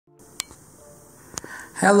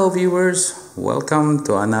Hello viewers, welcome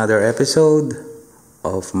to another episode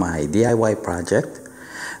of my DIY project.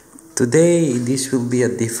 Today this will be a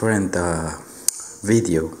different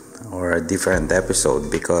video or a different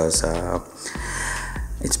episode because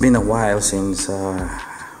it's been a while since I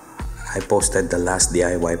posted the last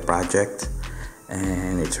DIY project,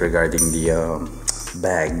 and it's regarding the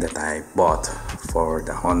bag that I bought for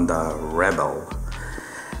the Honda Rebel.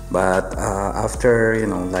 But after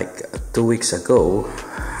like 2 weeks ago,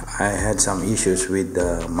 I had some issues with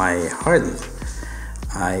my Harley.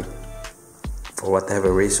 For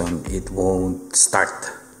whatever reason, it won't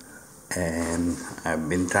start, and I've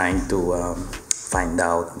been trying to find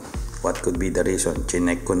out what could be the reason.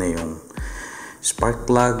 Chinek ko na yung spark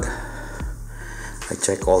plug. I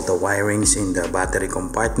check all the wirings in the battery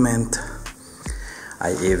compartment.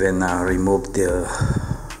 I even removed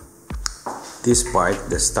this part,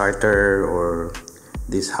 the starter or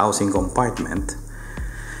this housing compartment,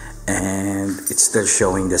 and it's still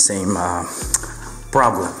showing the same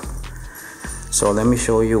problem. So let me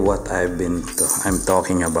show you what I'm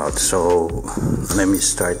talking about. So let me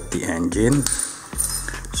start the engine.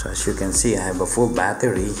 So as you can see, I have a full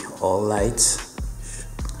battery, all lights,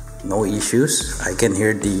 no issues. I can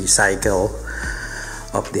hear the cycle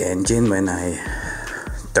of the engine when I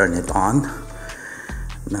turn it on.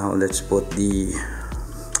 Now let's put the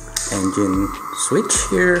engine switch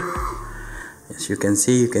here. As you can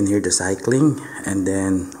see, you can hear the cycling, and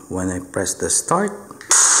then when I press the start,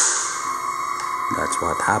 that's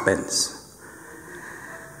what happens.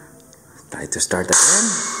 Try to start again.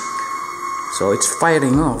 So it's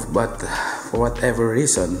firing off, but for whatever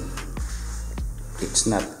reason, it's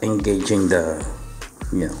not engaging the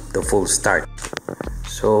full start.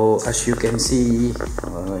 So as you can see,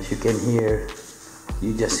 as you can hear,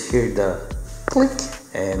 you just hear the click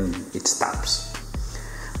and it stops.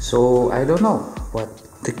 So I don't know what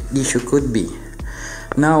the issue could be.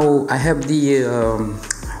 Now I have the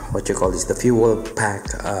the fuel pack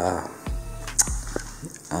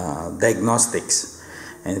diagnostics,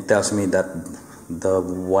 and it tells me that the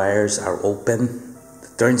wires are open, the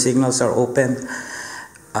turn signals are open,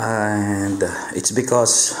 and it's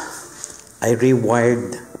because I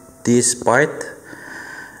rewired this part,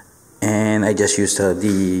 and I just used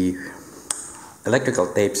the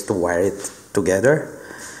electrical tapes to wire it together.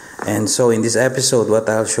 And so in this episode, what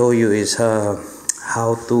I'll show you is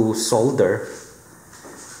how to solder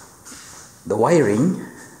the wiring,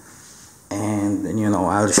 and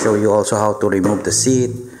I'll show you also how to remove the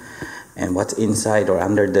seat and what's inside or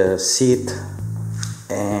under the seat.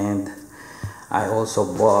 And I also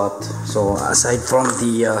bought, so aside from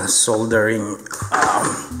the soldering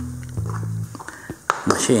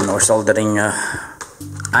machine or soldering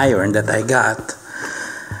iron that I got,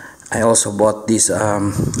 I also bought this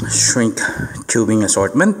shrink tubing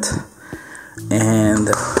assortment, and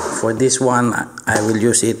for this one I will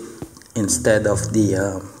use it instead of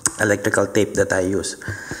the electrical tape that I use.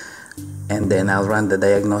 And then I'll run the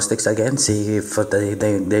diagnostics again, see if the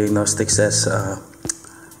diagnostic says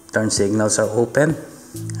turn signals are open.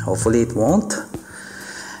 Hopefully it won't,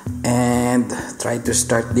 and try to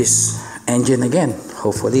start this engine again.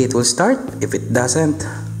 Hopefully it will start. If it doesn't,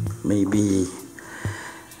 maybe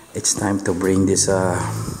it's time to bring this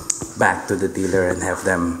back to the dealer and have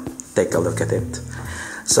them take a look at it.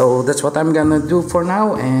 So that's what I'm gonna do for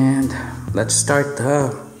now, and let's start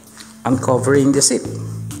uncovering the seat.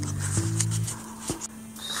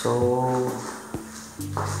 So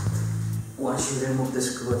once you remove the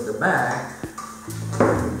screw at the back,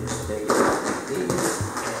 just take it out like this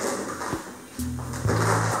and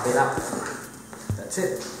pop it up. That's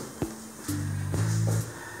it.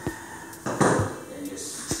 And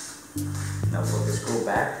just now put the screw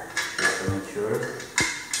back just to make sure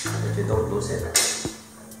that you don't lose it.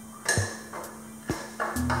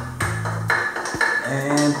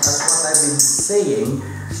 And as what I've been saying,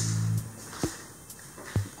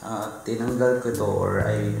 tinanggal ko to, or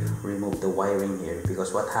I removed the wiring here,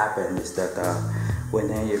 because what happened is that when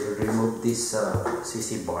I removed this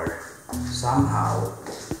CC bar, somehow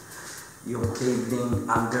yung cabling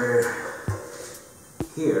under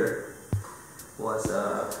here was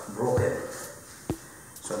broken.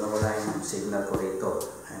 So nawala yung signal ko rito,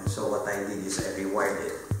 and so what I did is I rewired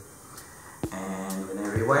it. And when I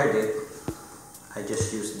rewired it, I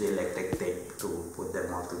just used the electric tape to put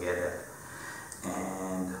them all together.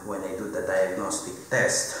 And when I do the diagnostic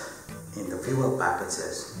test in the fuel pack, it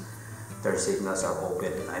says turn signals are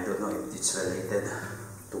open. I don't know if it's related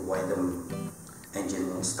to why the engine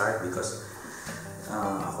won't start, because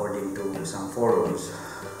according to some forums,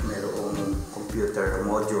 mayroong computer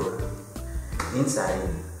module inside,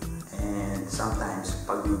 And sometimes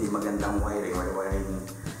pag hindi magandang wiring or the wiring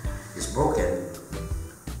is broken,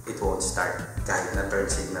 it won't start kahit na turn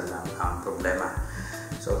signal lang ang problema.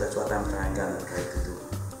 So that's what I'm gonna try to do,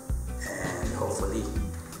 and hopefully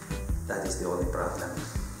that is the only problem.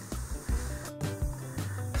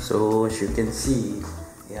 So as you can see,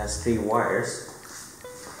 it has 3 wires,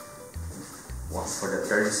 one for the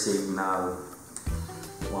turn signal,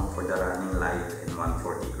 one for the running light, and one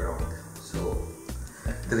for the ground. So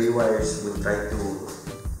 3 wires will try to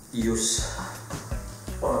use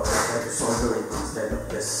or try to solder it instead of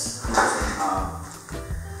just using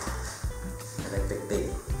electric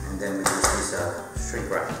tape, and then we use this shrink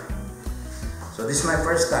wrap. So this is my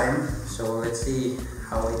first time, so let's see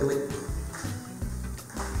how I do it.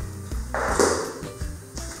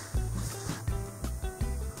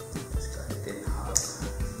 Just cut it in half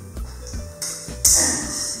and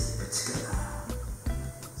see if it's gonna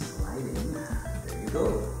slide in. There you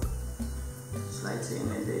go. Slides in,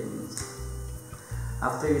 and then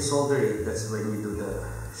after you solder it, that's when you do the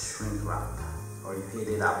shrink wrap, or you heat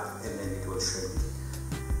it up and then it will shrink,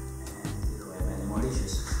 and you don't have any more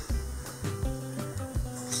issues.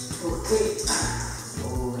 Okay, so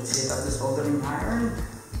let's heat up the soldering iron.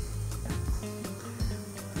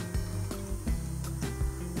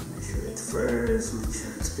 Measure it first, make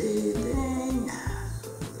sure it's fitting. So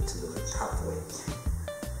let's do it halfway.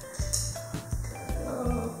 Cut it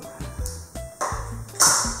up.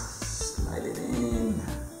 Slide it in.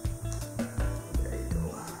 There you go.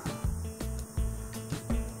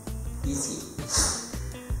 Easy.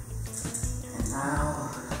 And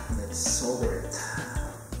now let's solder it.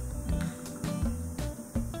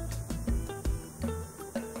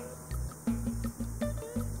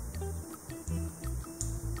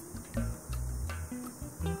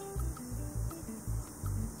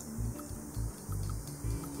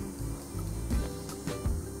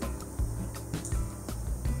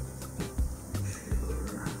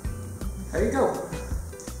 There you go.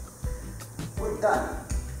 We're done.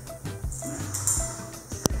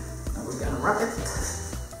 Now we're gonna wrap it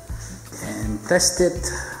and test it.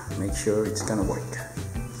 Make sure it's gonna work.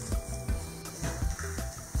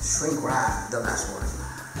 Shrink wrap, the last one.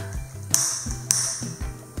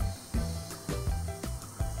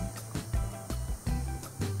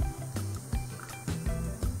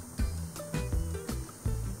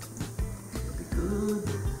 Should be good.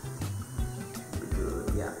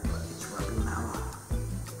 Yeah, but it's wrapping now.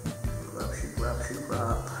 Shrink wrap, shrink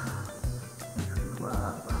wrap, shrink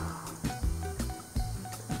wrap.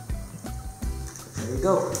 There you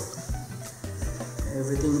go.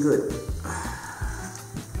 Everything good.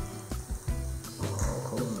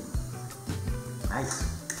 Oh, nice.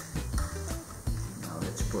 Now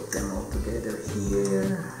let's put them all together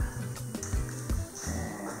here.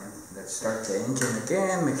 And let's start the engine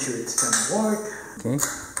again. Make sure it's gonna work. Okay.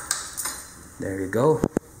 There you go.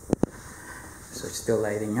 So it's still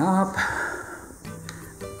lighting up.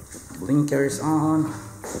 Blinkers on.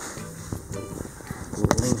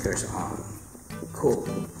 Blinkers on. Cool.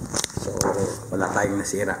 So wala tayong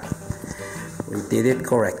nasira. We did it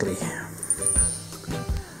correctly.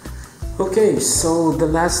 Okay, so the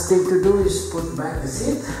last thing to do is put back the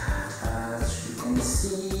seat. As you can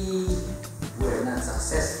see, we're not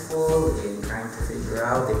successful in trying to figure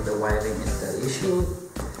out if the wiring is the issue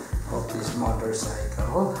of this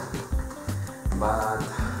motorcycle, but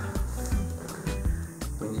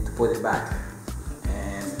we need to put it back,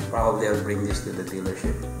 and probably I'll bring this to the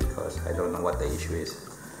dealership because I don't know what the issue is,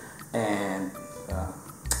 and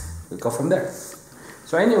we'll go from there.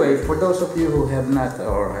 So anyway, for those of you who have not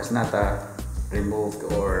or has not removed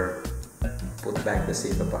or put back the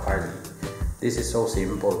seat of a Harley, this is so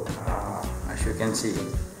simple. As you can see,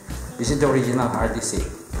 this is the original Harley seat.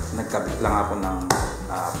 Nagkabit lang ako ng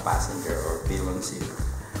passenger or pillion seat.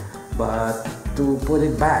 But to put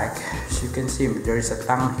it back, as you can see, there is a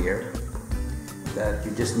tongue here that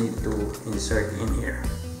you just need to insert in here.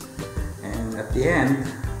 And at the end,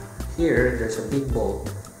 here, there's a big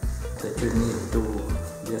bolt that you need to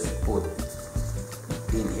just put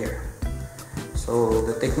in here. So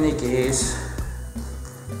the technique is,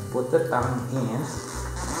 put the tongue in,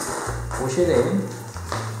 push it in,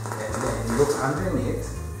 and then look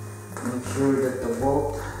underneath. Make sure that the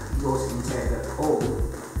bolt goes inside that hole,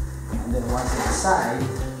 and then once inside,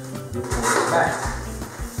 you pull it back,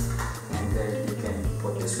 and then you can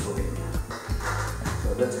put the screw in.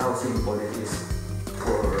 So that's how simple it is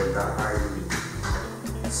for the Harley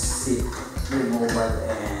seat removal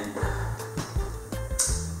and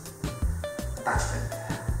attachment.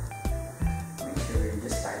 Make sure you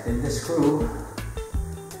just tighten the screw,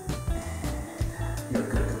 and you're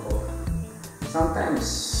good to go. Sometimes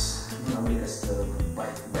because the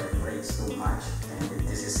bike breaks too much and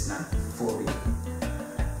this is not fully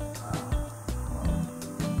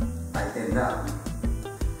tightened up.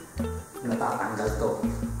 Natatanggal to.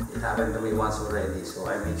 It happened to me once already, so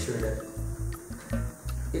I make sure that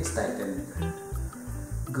it's tightened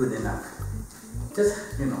good enough.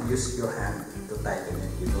 Just, you know, use your hand to tighten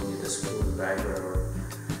it. You don't need a screwdriver or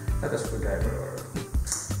not a screwdriver, or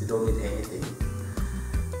you don't need anything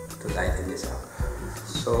to tighten this up.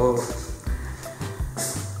 So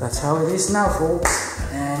that's how it is now, folks.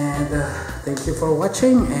 And thank you for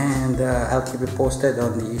watching, and I'll keep you posted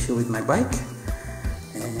on the issue with my bike,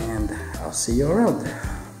 and I'll see you around.